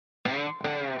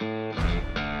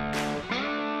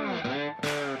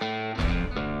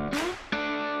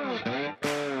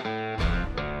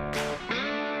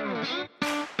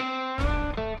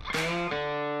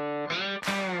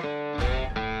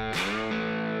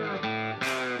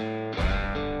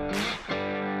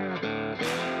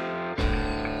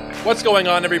What's going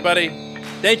on, everybody?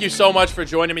 Thank you so much for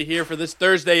joining me here for this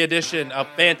Thursday edition of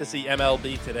Fantasy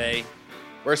MLB Today.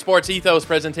 We're a Sports Ethos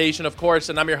presentation, of course,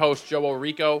 and I'm your host, Joe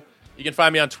Orico. You can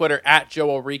find me on Twitter at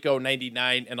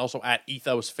JoeOrico99 and also at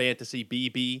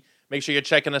EthosFantasyBB. Make sure you're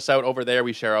checking us out over there.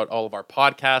 We share out all of our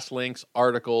podcast links,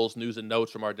 articles, news and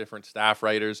notes from our different staff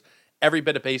writers. Every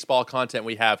bit of baseball content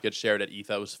we have gets shared at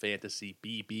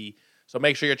EthosFantasyBB. So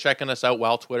make sure you're checking us out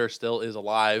while Twitter still is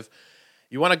alive.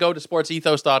 You want to go to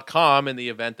sportsethos.com in the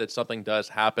event that something does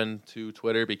happen to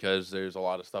Twitter, because there's a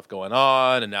lot of stuff going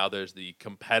on, and now there's the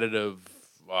competitor,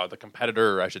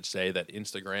 I should say, that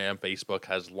Instagram, Facebook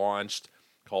has launched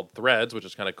called Threads, which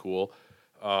is kind of cool.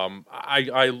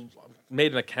 I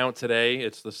made an account today.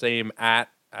 It's the same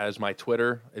as my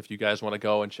Twitter, if you guys want to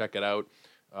go and check it out.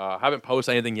 Haven't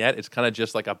posted anything yet. It's kind of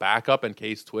just like a backup in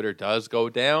case Twitter does go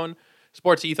down.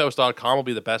 SportsEthos.com will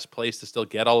be the best place to still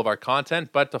get all of our content,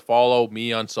 but to follow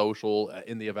me on social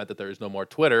in the event that there is no more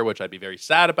Twitter, which I'd be very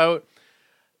sad about,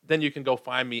 then you can go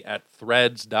find me at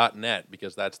threads.net,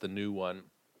 because that's the new one.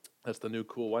 That's the new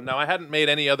cool one. Now, I hadn't made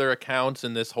any other accounts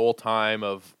in this whole time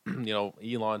of,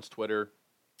 Elon's Twitter.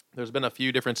 There's been a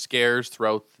few different scares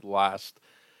throughout the last,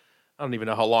 I don't even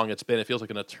know how long it's been. It feels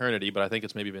like an eternity, but I think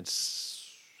it's maybe been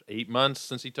 8 months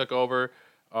since he took over.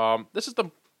 This is the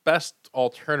best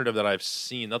alternative that I've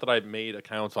seen. Not that I've made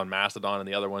accounts on Mastodon and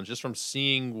the other ones, just from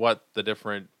seeing what the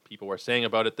different people were saying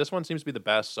about it. This one seems to be the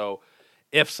best. So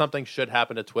if something should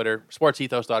happen to Twitter,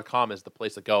 sportsethos.com is the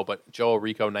place to go. But Joe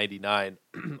Orico99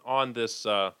 on this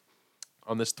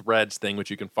Threads thing,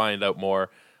 which you can find out more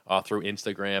through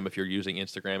Instagram. If you're using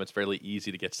Instagram, it's fairly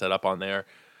easy to get set up on there.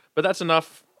 But that's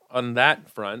enough on that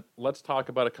front. Let's talk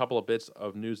about a couple of bits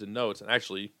of news and notes. And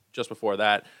actually, just before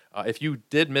that, if you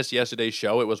did miss yesterday's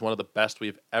show, it was one of the best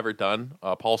we've ever done.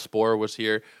 Paul Sporer was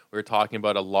here. We were talking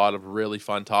about a lot of really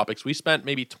fun topics. We spent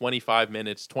maybe 20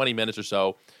 minutes or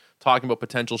so talking about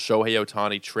potential Shohei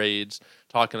Ohtani trades,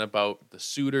 talking about the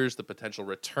suitors, the potential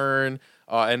return,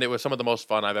 and it was some of the most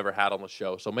fun I've ever had on the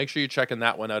show. So make sure you're checking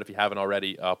that one out if you haven't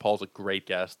already. Paul's a great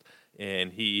guest,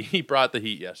 and he brought the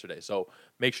heat yesterday. So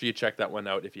make sure you check that one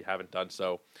out if you haven't done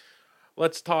so.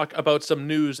 Let's talk about some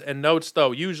news and notes,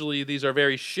 though. Usually these are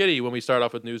very shitty when we start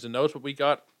off with news and notes, but we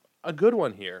got a good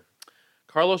one here.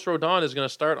 Carlos Rodon is going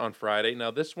to start on Friday.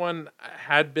 Now, this one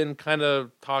had been kind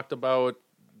of talked about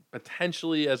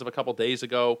potentially as of a couple days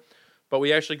ago, but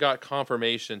we actually got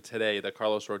confirmation today that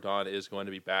Carlos Rodon is going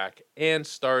to be back and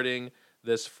starting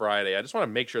this Friday. I just want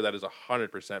to make sure that is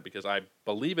 100% because I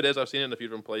believe it is. I've seen it in a few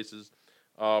different places,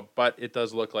 but it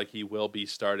does look like he will be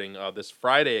starting this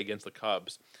Friday against the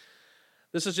Cubs.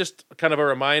 This is just kind of a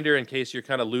reminder in case you're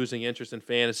kind of losing interest in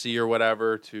fantasy or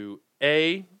whatever to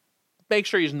make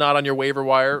sure he's not on your waiver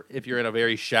wire if you're in a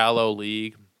very shallow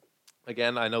league.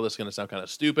 Again, I know this is going to sound kind of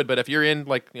stupid, but if you're in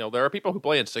there are people who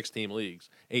play in 6-team leagues,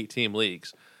 8-team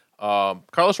leagues.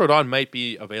 Carlos Rodon might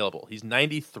be available. He's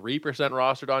 93%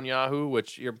 rostered on Yahoo,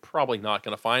 which you're probably not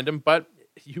going to find him, but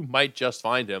you might just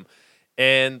find him.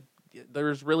 And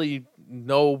there's really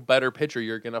no better pitcher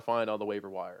you're going to find on the waiver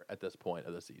wire at this point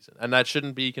of the season. And that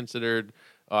shouldn't be considered,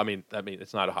 I mean,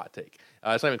 it's not a hot take.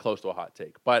 It's not even close to a hot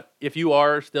take. But if you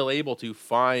are still able to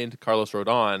find Carlos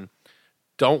Rodon,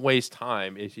 don't waste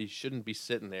time. He shouldn't be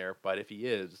sitting there. But if he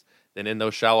is, then in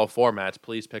those shallow formats,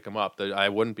 please pick him up. I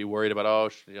wouldn't be worried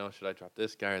about, should I drop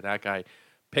this guy or that guy?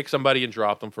 Pick somebody and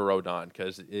drop them for Rodon,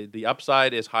 because the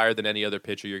upside is higher than any other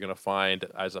pitcher you're going to find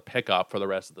as a pickup for the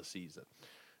rest of the season.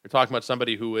 You're talking about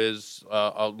somebody who is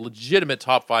a legitimate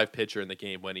top 5 pitcher in the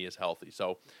game when he is healthy.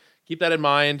 So keep that in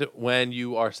mind when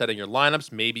you are setting your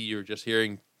lineups. Maybe you're just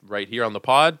hearing right here on the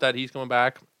pod that he's coming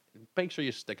back. Make sure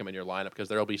you stick him in your lineup, because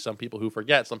there will be some people who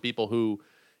forget, some people who,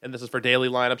 and this is for daily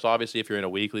lineups, obviously if you're in a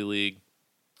weekly league,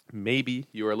 maybe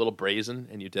you were a little brazen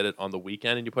and you did it on the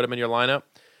weekend and you put him in your lineup.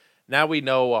 Now we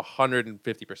know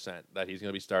 150% that he's going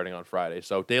to be starting on Friday.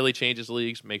 So daily changes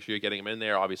leagues, make sure you're getting him in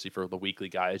there. Obviously for the weekly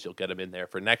guys, you'll get him in there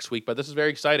for next week. But this is very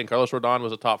exciting. Carlos Rodon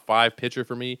was a top 5 pitcher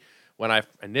for me when I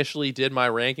initially did my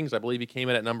rankings. I believe he came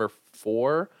in at number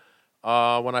 4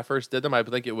 when I first did them. I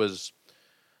think it was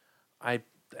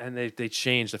and they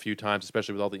changed a few times,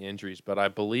 especially with all the injuries. But I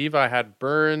believe I had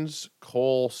Burns,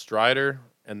 Cole, Strider,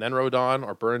 and then Rodon,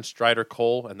 or Burns, Strider,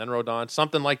 Cole, and then Rodon,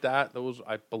 something like that.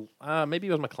 Maybe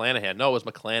it was McClanahan. No, it was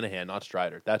McClanahan, not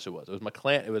Strider. That's who it was.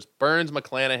 It was Burns,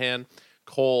 McClanahan,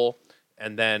 Cole,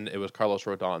 and then it was Carlos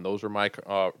Rodon. Those were my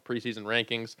preseason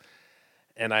rankings.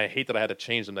 And I hate that I had to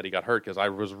change them that he got hurt, because I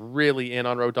was really in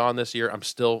on Rodon this year. I'm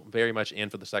still very much in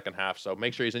for the second half. So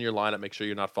make sure he's in your lineup. Make sure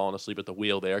you're not falling asleep at the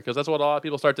wheel there, because that's what a lot of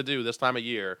people start to do this time of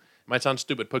year. It might sound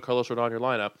stupid. Put Carlos Rodon in your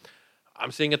lineup.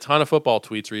 I'm seeing a ton of football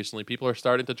tweets recently. People are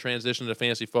starting to transition to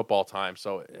fantasy football time.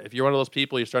 So if you're one of those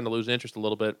people, you're starting to lose interest a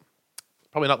little bit.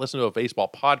 Probably not listen to a baseball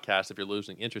podcast if you're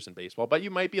losing interest in baseball, but you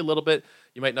might be a little bit.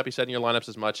 You might not be setting your lineups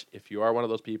as much. If you are one of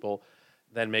those people,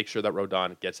 then make sure that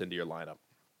Rodon gets into your lineup.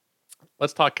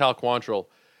 Let's talk Cal Quantrill.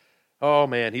 Oh,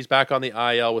 man, he's back on the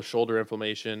IL with shoulder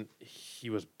inflammation. He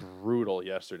was brutal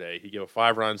yesterday. He gave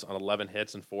 5 runs on 11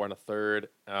 hits and 4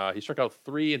 1/3. He struck out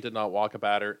 3 and did not walk a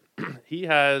batter. He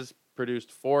has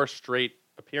produced 4 straight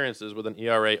appearances with an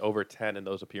ERA over 10 in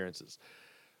those appearances.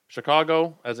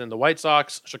 Chicago, as in the White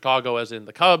Sox, Chicago, as in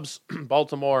the Cubs,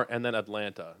 Baltimore, and then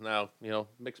Atlanta. Now,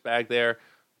 mixed bag there.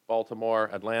 Baltimore,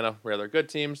 Atlanta, where they're good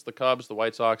teams. The Cubs, the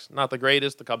White Sox, not the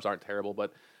greatest. The Cubs aren't terrible,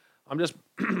 but I'm just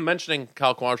mentioning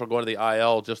Cal Quantrill going to the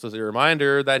IL just as a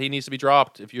reminder that he needs to be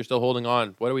dropped if you're still holding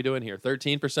on. What are we doing here?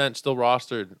 13% still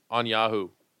rostered on Yahoo.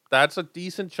 That's a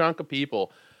decent chunk of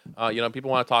people.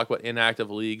 People want to talk about inactive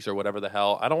leagues or whatever the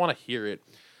hell. I don't want to hear it.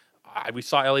 We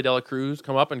saw Ellie De La Cruz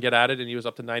come up and get added, and he was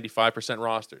up to 95%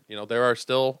 rostered. There are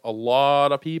still a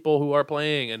lot of people who are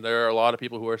playing, and there are a lot of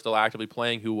people who are still actively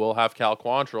playing who will have Cal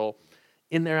Quantrill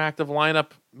in their active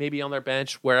lineup, maybe on their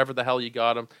bench, wherever the hell you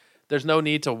got him. There's no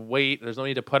need to wait. There's no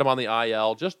need to put him on the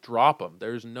IL. Just drop him.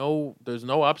 There's no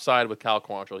upside with Cal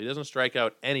Quantrill. He doesn't strike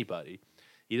out anybody.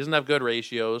 He doesn't have good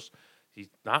ratios. He's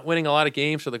not winning a lot of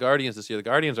games for the Guardians this year. The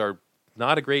Guardians are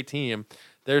not a great team.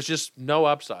 There's just no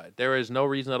upside. There is no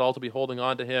reason at all to be holding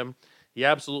on to him. He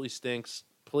absolutely stinks.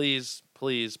 Please,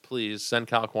 please, please send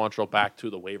Cal Quantrill back to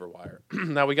the waiver wire.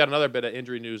 Now, we got another bit of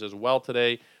injury news as well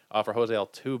today for Jose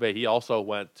Altuve. He also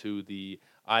went to the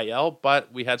IL,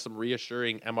 but we had some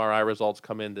reassuring MRI results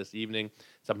come in this evening.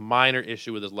 It's a minor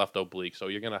issue with his left oblique, so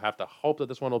you're going to have to hope that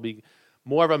this one will be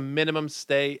more of a minimum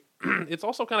stay. It's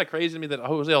also kind of crazy to me that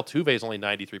Jose Altuve is only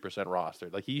 93%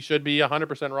 rostered. Like, he should be 100%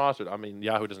 rostered. I mean,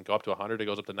 Yahoo doesn't go up to 100. It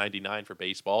goes up to 99 for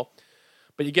baseball.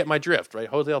 But you get my drift, right?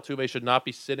 Jose Altuve should not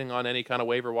be sitting on any kind of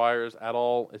waiver wires at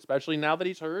all, especially now that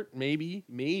he's hurt. Maybe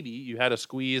you had a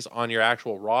squeeze on your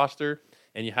actual roster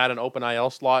and you had an open IL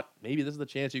slot. Maybe this is the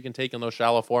chance you can take in those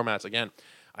shallow formats. Again,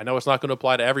 I know it's not going to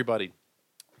apply to everybody.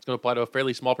 It's going to apply to a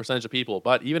fairly small percentage of people.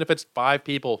 But even if it's 5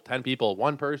 people, 10 people,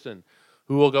 1 person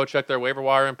who will go check their waiver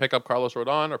wire and pick up Carlos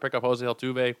Rodon or pick up Jose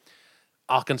Altuve,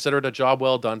 I'll consider it a job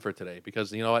well done for today,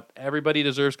 because you know what? Everybody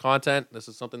deserves content. This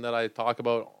is something that I talk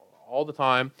about all the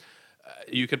time.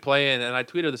 You could play in, and I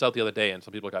tweeted this out the other day, and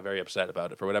some people got very upset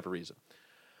about it for whatever reason.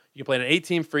 You can play in an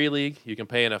 8-team free league. You can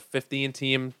play in a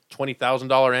 15-team,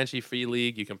 $20,000 entry fee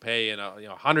league. You can pay in a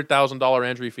 $100,000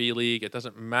 entry fee league. It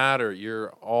doesn't matter.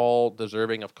 You're all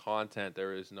deserving of content.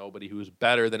 There is nobody who is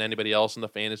better than anybody else in the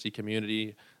fantasy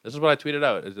community. This is what I tweeted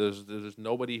out. There's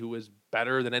nobody who is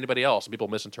better than anybody else. People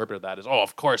misinterpreted that as,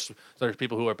 of course, there's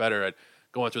people who are better at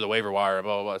going through the waiver wire,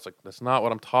 blah, blah, blah. It's like, that's not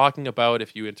what I'm talking about.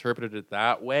 If you interpreted it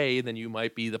that way, then you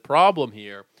might be the problem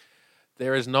here.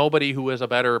 There is nobody who is a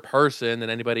better person than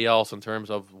anybody else in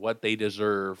terms of what they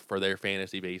deserve for their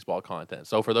fantasy baseball content.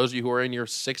 So for those of you who are in your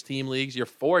 6-team leagues, your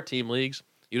 4-team leagues,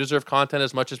 you deserve content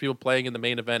as much as people playing in the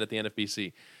main event at the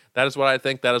NFBC. That is what I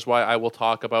think. That is why I will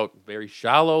talk about very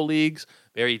shallow leagues,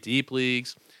 very deep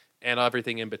leagues, and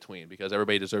everything in between, because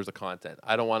everybody deserves the content.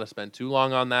 I don't want to spend too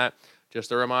long on that.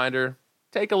 Just a reminder,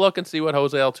 take a look and see what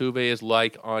Jose Altuve is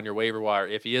like on your waiver wire,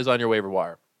 if he is on your waiver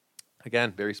wire.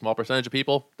 Again, very small percentage of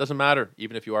people. Doesn't matter.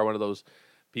 Even if you are one of those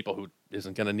people who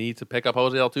isn't going to need to pick up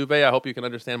Jose Altuve, I hope you can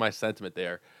understand my sentiment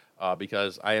there,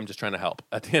 because I am just trying to help.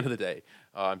 At the end of the day,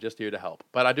 I'm just here to help.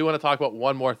 But I do want to talk about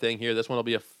one more thing here. This one will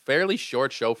be a fairly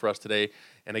short show for us today.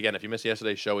 And again, if you missed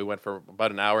yesterday's show, we went for about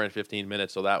an hour and 15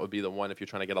 minutes. So that would be the one if you're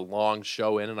trying to get a long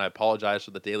show in. And I apologize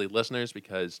for the daily listeners,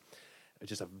 because it's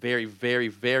just a very, very,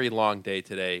 very long day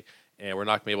today, and we're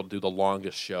not going to be able to do the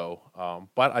longest show.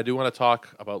 But I do want to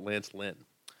talk about Lance Lynn.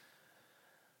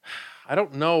 I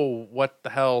don't know what the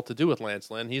hell to do with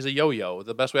Lance Lynn. He's a yo-yo.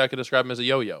 The best way I could describe him is a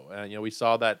yo-yo. And we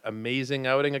saw that amazing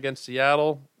outing against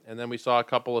Seattle, and then we saw a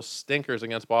couple of stinkers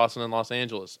against Boston and Los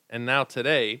Angeles. And now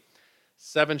today,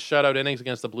 7 shutout innings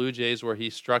against the Blue Jays where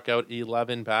he struck out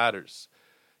 11 batters.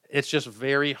 It's just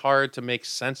very hard to make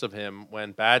sense of him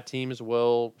when bad teams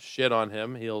will shit on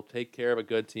him. He'll take care of a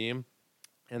good team.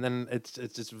 And then it's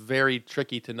just very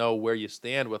tricky to know where you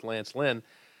stand with Lance Lynn.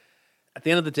 At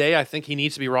the end of the day, I think he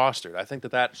needs to be rostered. I think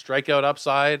that strikeout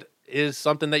upside is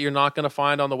something that you're not going to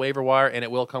find on the waiver wire, and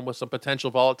it will come with some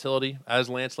potential volatility. As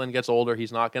Lance Lynn gets older,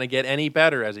 he's not going to get any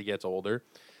better as he gets older.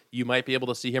 You might be able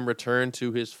to see him return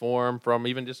to his form from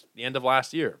even just the end of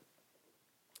last year.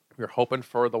 We're hoping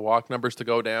for the walk numbers to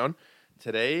go down.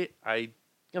 Today, I'm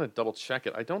going to double check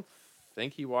it. I don't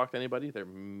think he walked anybody. There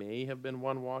may have been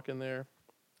one walk in there.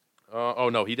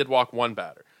 No, he did walk 1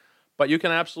 batter. But you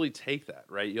can absolutely take that,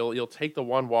 right? You'll take the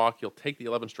one walk, you'll take the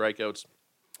 11 strikeouts.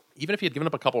 Even if he had given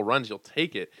up a couple runs, you'll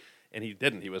take it. And he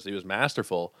didn't. He was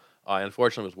masterful.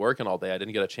 Unfortunately, was working all day. I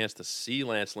didn't get a chance to see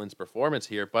Lance Lynn's performance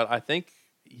here, but I think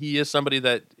he is somebody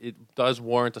that it does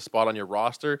warrant a spot on your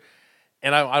roster.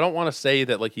 And I don't want to say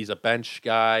that like he's a bench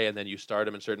guy and then you start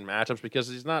him in certain matchups because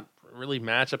he's not really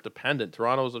matchup dependent.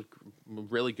 Toronto's a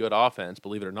really good offense,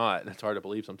 believe it or not. And it's hard to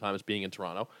believe sometimes being in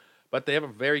Toronto. But they have a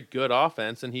very good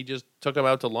offense, and he just took him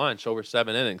out to lunch over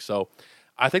 7 innings. So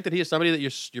I think that he is somebody that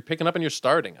you're picking up and you're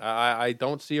starting. I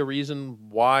don't see a reason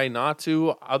why not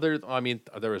to.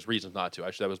 There was reasons not to.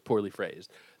 Actually, that was poorly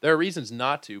phrased. There are reasons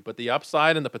not to, but the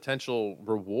upside and the potential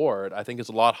reward, I think, is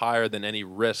a lot higher than any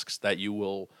risks that you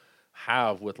will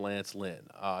have with Lance Lynn.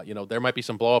 There might be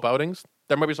some blow-up outings.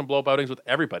 There might be some blow-up outings with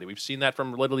everybody. We've seen that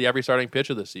from literally every starting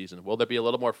pitcher this season. Will there be a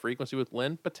little more frequency with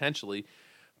Lynn? Potentially.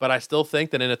 But I still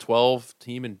think that in a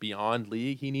 12-team and beyond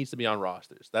league, he needs to be on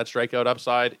rosters. That strikeout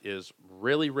upside is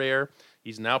really rare.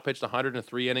 He's now pitched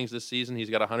 103 innings this season.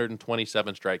 He's got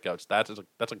 127 strikeouts.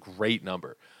 That's a great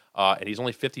number. And he's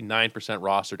only 59%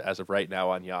 rostered as of right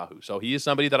now on Yahoo. So he is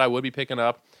somebody that I would be picking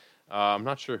up. I'm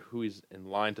not sure who he's in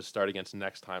line to start against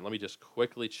next time. Let me just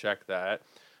quickly check that.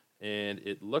 And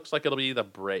it looks like it'll be the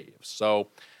Braves. So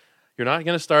you're not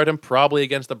going to start him probably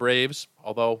against the Braves,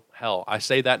 although, hell, I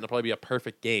say that and it'll probably be a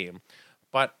perfect game.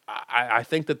 But I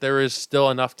think that there is still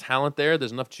enough talent there.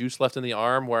 There's enough juice left in the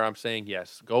arm where I'm saying,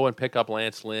 yes, go and pick up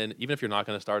Lance Lynn, even if you're not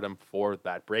going to start him for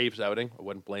that Braves outing. I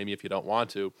wouldn't blame you if you don't want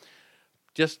to.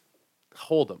 Just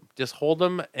hold him. Just hold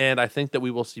him, and I think that we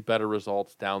will see better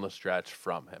results down the stretch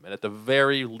from him. And at the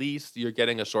very least, you're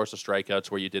getting a source of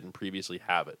strikeouts where you didn't previously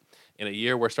have it. In a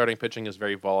year where starting pitching is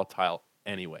very volatile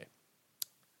anyway.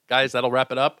 Guys, that'll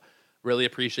wrap it up. Really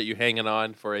appreciate you hanging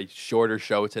on for a shorter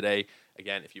show today.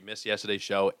 Again, if you missed yesterday's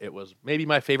show, it was maybe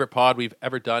my favorite pod we've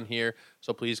ever done here,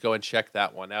 so please go and check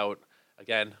that one out.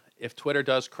 Again, if Twitter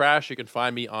does crash, you can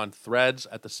find me on Threads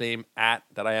at the same @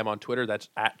 that I am on Twitter. That's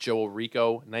at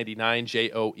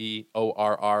JoelRico99,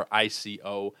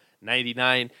 JoeRRICO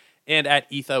 99, and at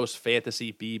Ethos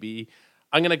Fantasy BB.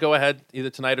 I'm going to go ahead either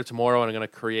tonight or tomorrow, and I'm going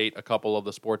to create a couple of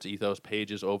the Sports Ethos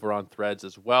pages over on Threads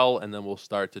as well, and then we'll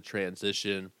start to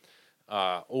transition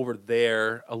over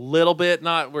there a little bit.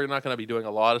 We're not going to be doing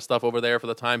a lot of stuff over there for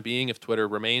the time being. If Twitter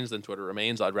remains, then Twitter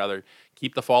remains. I'd rather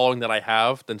keep the following that I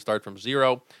have than start from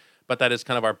zero. But that is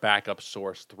kind of our backup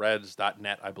source,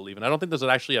 threads.net, I believe. And I don't think there's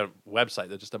actually a website.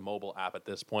 There's just a mobile app at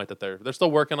this point that they're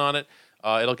still working on it.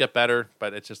 It'll get better,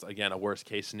 but it's just, again, a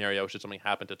worst-case scenario should something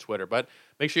happen to Twitter. But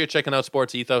make sure you're checking out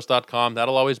sportsethos.com.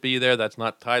 That'll always be there. That's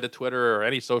not tied to Twitter or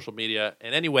any social media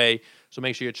in any way. So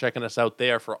make sure you're checking us out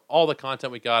there for all the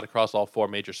content we got across all 4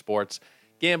 major sports.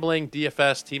 Gambling,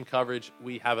 DFS, team coverage,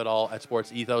 we have it all at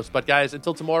Sports Ethos. But guys,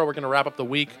 until tomorrow, we're going to wrap up the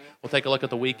week. We'll take a look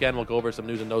at the weekend. We'll go over some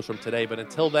news and notes from today. But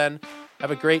until then, have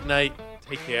a great night,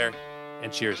 take care,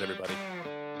 and cheers, everybody.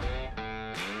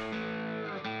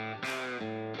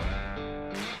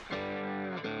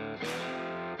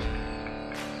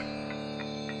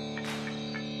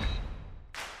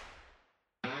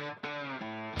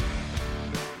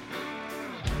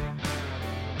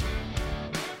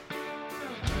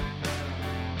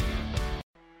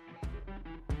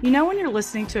 You know when you're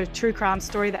listening to a true crime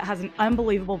story that has an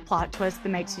unbelievable plot twist that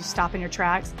makes you stop in your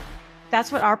tracks?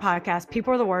 That's what our podcast,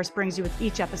 People Are the Worst, brings you with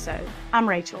each episode. I'm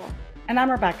Rachel. And I'm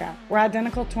Rebecca. We're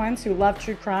identical twins who love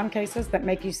true crime cases that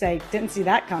make you say, didn't see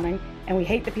that coming, and we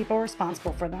hate the people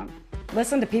responsible for them.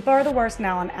 Listen to People Are the Worst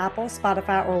now on Apple,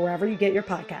 Spotify, or wherever you get your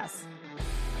podcasts.